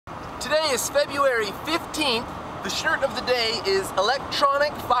Today is February 15th. The shirt of the day is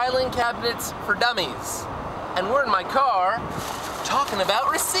Electronic Filing Cabinets for Dummies. And we're in my car talking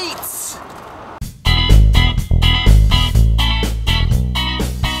about receipts.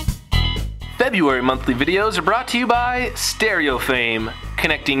 February monthly videos are brought to you by Stereo Fame,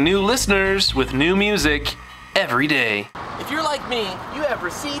 connecting new listeners with new music every day. If you're like me, you have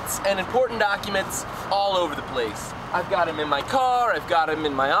receipts and important documents all over the place. I've got them in my car, I've got them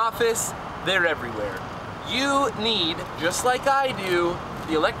in my office, they're everywhere. You need, just like I do,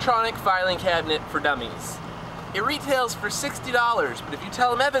 the Electronic Filing Cabinet for Dummies. It retails for $60, but if you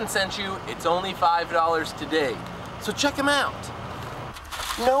tell them Evan sent you, it's only $5 today. So check them out.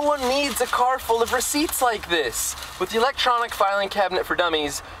 No one needs a car full of receipts like this. With the Electronic Filing Cabinet for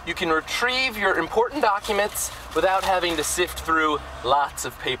Dummies, you can retrieve your important documents without having to sift through lots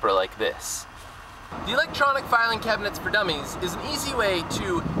of paper like this. The Electronic Filing Cabinets for Dummies is an easy way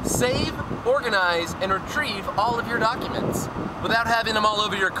to save, organize, and retrieve all of your documents without having them all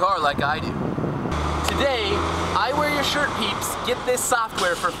over your car like I do. Today, I Wear Your Shirt peeps get this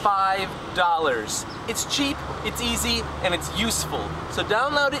software for $5. It's cheap, it's easy, and it's useful. So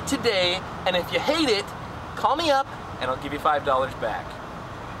download it today, and if you hate it, call me up and I'll give you $5 back.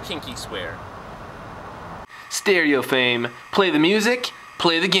 Kinky swear. Stereo Fame. Play the music,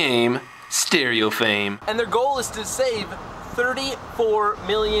 play the game. Stereo Fame. And their goal is to save 34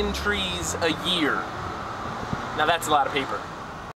 million trees a year. Now that's a lot of paper.